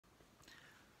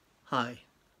Hi,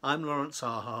 I'm Laurence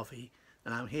Harvey,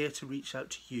 and I'm here to reach out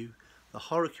to you, the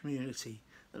horror community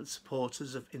and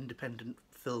supporters of independent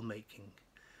filmmaking,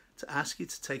 to ask you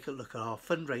to take a look at our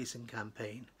fundraising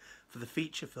campaign for the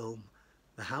feature film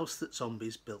The House That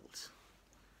Zombies Built.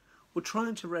 We're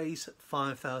trying to raise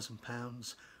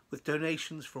 £5,000 with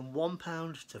donations from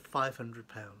 £1 to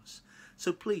 £500,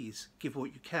 so please give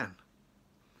what you can.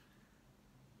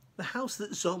 The House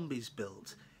That Zombies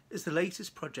Built is the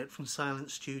latest project from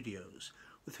Silent Studios,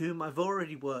 with whom I've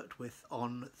already worked with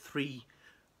on 3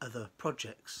 other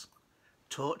projects: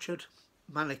 Tortured,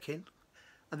 Mannequin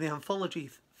and the anthology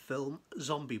film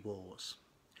Zombie Wars.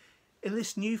 In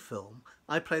this new film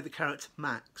I play the character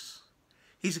Max.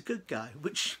 He's a good guy,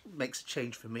 which makes a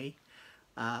change for me,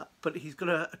 but he's got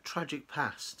a tragic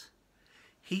past.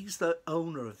 He's the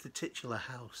owner of the titular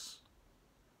house.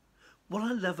 What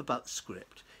I love about the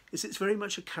script is it's very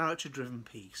much a character-driven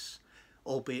piece,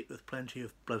 albeit with plenty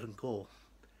of blood and gore.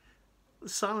 The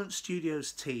Silent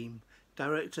Studios team,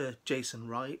 director Jason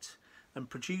Wright and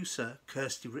producer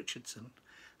Kirsty Richardson,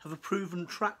 have a proven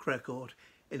track record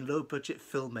in low-budget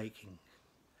filmmaking.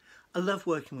 I love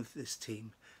working with this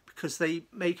team because they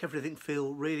make everything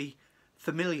feel really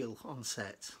familial on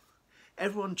set.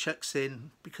 Everyone checks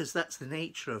in because that's the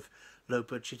nature of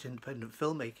low-budget independent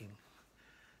filmmaking.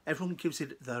 Everyone gives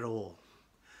it their all,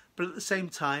 but at the same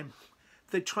time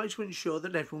they try to ensure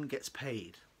that everyone gets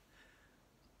paid.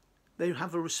 They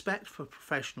have a respect for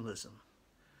professionalism.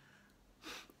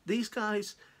 These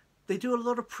guys, they do a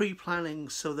lot of pre-planning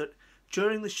so that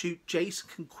during the shoot Jason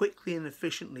can quickly and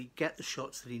efficiently get the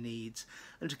shots that he needs,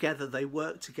 and together they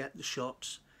work to get the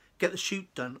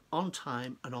shoot done on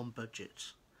time and on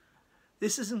budget.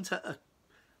 This isn't a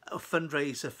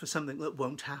fundraiser for something that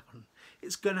won't happen.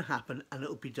 It's going to happen, and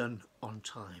it'll be done on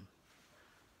time.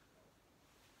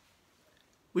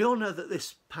 We all know that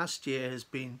this past year has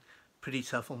been pretty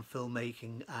tough on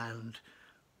filmmaking, and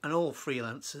all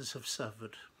freelancers have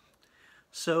suffered.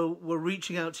 So we're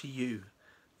reaching out to you,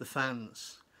 the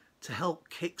fans, to help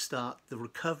kickstart the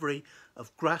recovery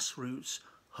of grassroots,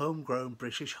 homegrown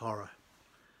British horror.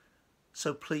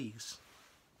 So please,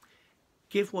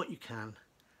 give what you can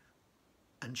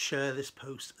and share this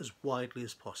post as widely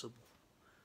as possible.